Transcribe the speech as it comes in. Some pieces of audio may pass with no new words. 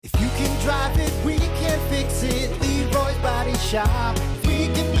drive it, we can fix it. Leroy's Body Shop. We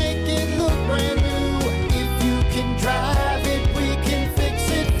can make it look brand new. If you can drive it, we can fix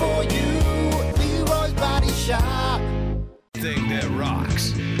it for you. Leroy's Body Shop. Thing that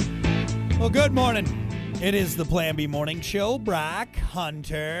rocks. Well, good morning. It is the Plan B Morning Show. Brock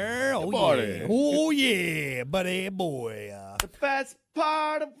Hunter. Oh, morning. yeah. Oh, yeah, buddy boy. The best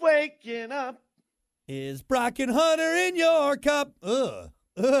part of waking up Is Brock and Hunter in your cup?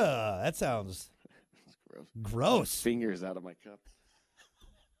 That sounds gross. fingers out of my cup.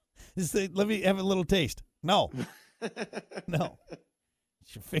 Let me have a little taste. No. No.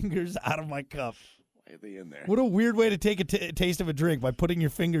 It's your fingers out of my cup. Why are they in there? What a weird way to take a taste of a drink, by putting your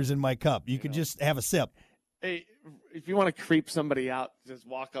fingers in my cup. You could just have a sip. Hey, if you want to creep somebody out, just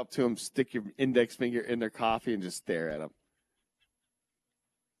walk up to them, stick your index finger in their coffee, and just stare at them.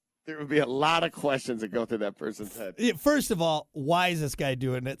 There would be a lot of questions that go through that person's head. First of all, why is this guy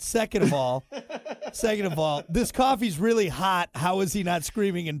doing it? Second of all, this coffee's really hot. How is he not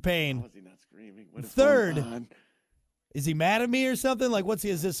screaming in How pain? is he not screaming? What is Third, going on? is he mad at me or something? Like,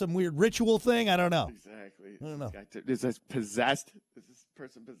 is this some weird ritual thing? I don't know. Exactly. I don't know. Is this possessed? Is this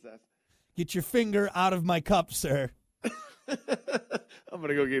person possessed? Get your finger out of my cup, sir. I'm going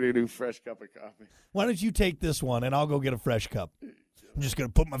to go get a new fresh cup of coffee. Why don't you take this one and I'll go get a fresh cup? I'm just going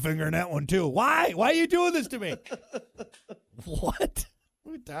to put my finger in that one, too. Why? Why are you doing this to me? What? What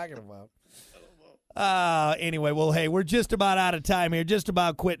are we talking about? Anyway, well, hey, we're just about out of time here, just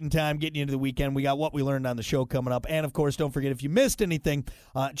about quitting time, getting into the weekend. We got what we learned on the show coming up. And, of course, don't forget, if you missed anything,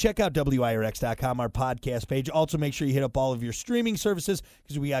 check out WIRX.com, our podcast page. Also, make sure you hit up all of your streaming services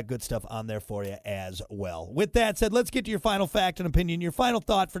because we got good stuff on there for you as well. With that said, let's get to your final fact and opinion, your final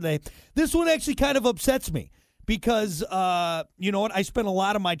thought for today. This one actually kind of upsets me because, you know what, I spent a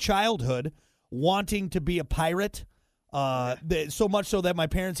lot of my childhood wanting to be a pirate. So much so that my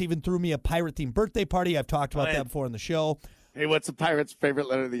parents even threw me a pirate-themed birthday party. I've talked about that before in the show. Hey, what's a pirate's favorite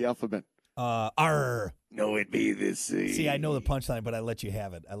letter of the alphabet? R. No, it be the C. See, I know the punchline, but I let you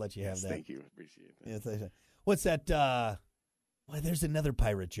have it. Yes, that. thank you. Appreciate that. Yes, what's that? Well, there's another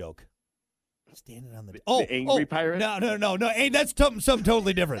pirate joke. Standing on the angry pirate? No. Hey, that's something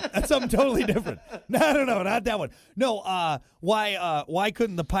totally different. That's something totally different. No, not that one. No. Why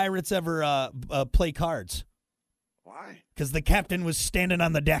couldn't the pirates ever play cards? Why? Because the captain was standing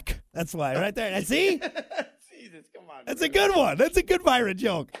on the deck. That's why, right there. See? Jesus, come on. That's a good one. That's a good pirate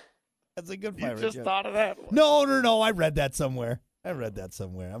joke. That's a good pirate joke. You just thought of that one. No. I read that somewhere.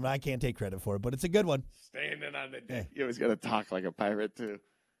 I can't take credit for it, but it's a good one. Standing on the deck. You always got to talk like a pirate, too.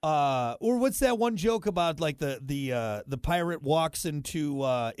 Or what's that one joke about? Like the pirate walks into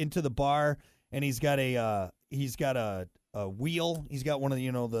the bar and he's got a wheel. He's got one of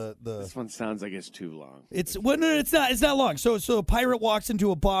the This one sounds like it's too long. It's not long. So a pirate walks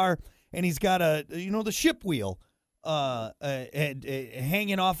into a bar and he's got the ship wheel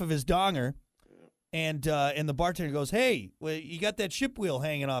hanging off of his donger. And the bartender goes, "Hey, well, you got that ship wheel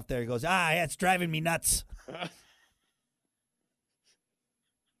hanging off there." He goes, yeah, it's driving me nuts."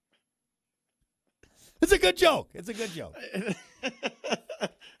 It's a good joke. It's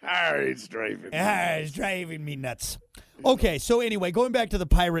driving me nuts. Okay, so anyway, going back to the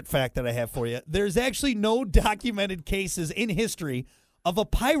pirate fact that I have for you, there's actually no documented cases in history of a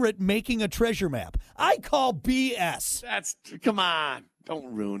pirate making a treasure map. I call BS. Come on.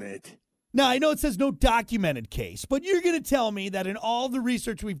 Don't ruin it. Now, I know it says no documented case, but you're going to tell me that in all the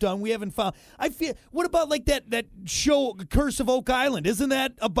research we've done, we haven't found. What about like that show, Curse of Oak Island? Isn't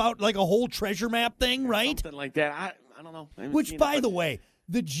that about like a whole treasure map thing, right? Something like that. I don't know. Which, by the way,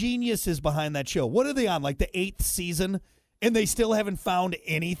 the geniuses behind that show, what are they on, like the 8th season? And they still haven't found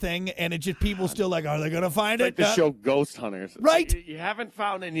anything, and it just people still like, are they going to find it's it? Like the show Ghost Hunters. Right? You haven't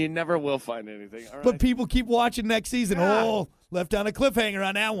found it, and you never will find anything. All right? But people keep watching next season. Oh, left on a cliffhanger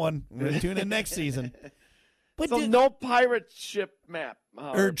on that one. We're going to tune in next season. But so no pirate ship map.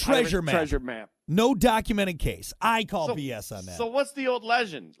 Or treasure map. Treasure map. No documented case. I call BS on that. So what's the old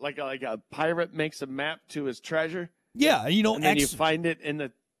legend? Like a pirate makes a map to his treasure? Yeah, and then you find it in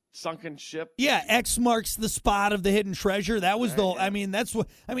the sunken ship. Yeah, X marks the spot of the hidden treasure. That was that's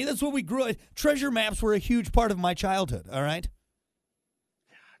what we grew up. Treasure maps were a huge part of my childhood, all right?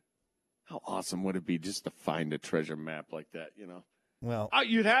 How awesome would it be just to find a treasure map like that, Well,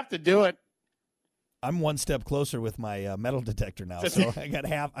 you'd have to do it. I'm one step closer with my metal detector now, so I got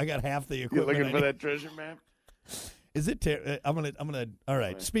half the equipment. You're looking for that treasure map? Is it? I'm gonna. All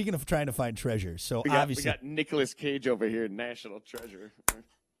right. Speaking of trying to find treasure, so obviously we got Nicolas Cage over here, National Treasure.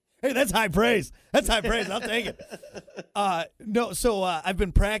 Hey, that's high praise. That's high praise. I'll take it. No, so I've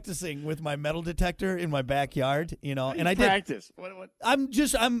been practicing with my metal detector in my backyard, and I did. Practice. What? I'm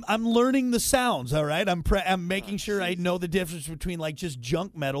learning the sounds. All right, I'm making sure I know the difference between like just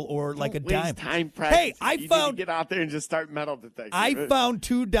junk metal or like a Don't dime. waste time practicing. Hey, I you found. need to get out there and just start metal detecting. I found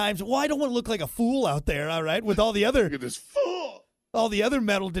 2 dimes. Well, I don't want to look like a fool out there. All right, with all the other Look at this fool. all the other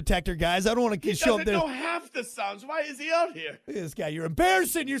metal detector guys. I don't want to He show doesn't them. know half the sounds. Why is he out here? This guy, you're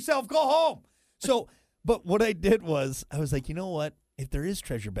embarrassing yourself. Go home. So, but what I did was, I was like, you know what? If there is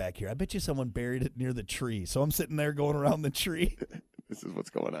treasure back here, I bet you someone buried it near the tree. So I'm sitting there going around the tree. This is what's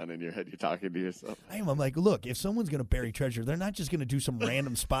going on in your head. You're talking to yourself. I'm like, look, if someone's going to bury treasure, they're not just going to do some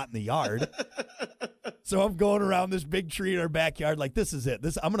random spot in the yard. So I'm going around this big tree in our backyard like, this is it.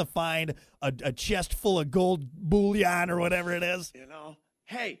 I'm going to find a chest full of gold bullion or whatever it is.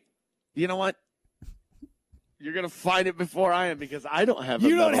 Hey, you know what? You're going to find it before I am because I don't have a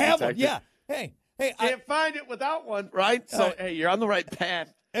You don't metal have one. detector. Yeah. Hey, Can't find it without one, right? So, hey, you're on the right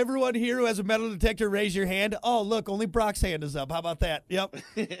path. everyone here who has a metal detector, raise your hand. Oh, look, only Brock's hand is up. How about that? Yep.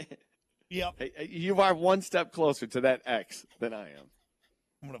 Yep. Hey, you are one step closer to that X than I am.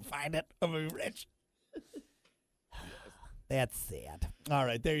 I'm going to find it. I'm going to be rich. That's sad. All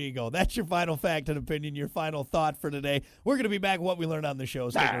right, there you go. That's your final fact and opinion, your final thought for today. We're going to be back with what we learned on the show.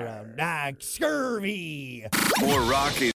 Stick around. Scurvy. More Rocky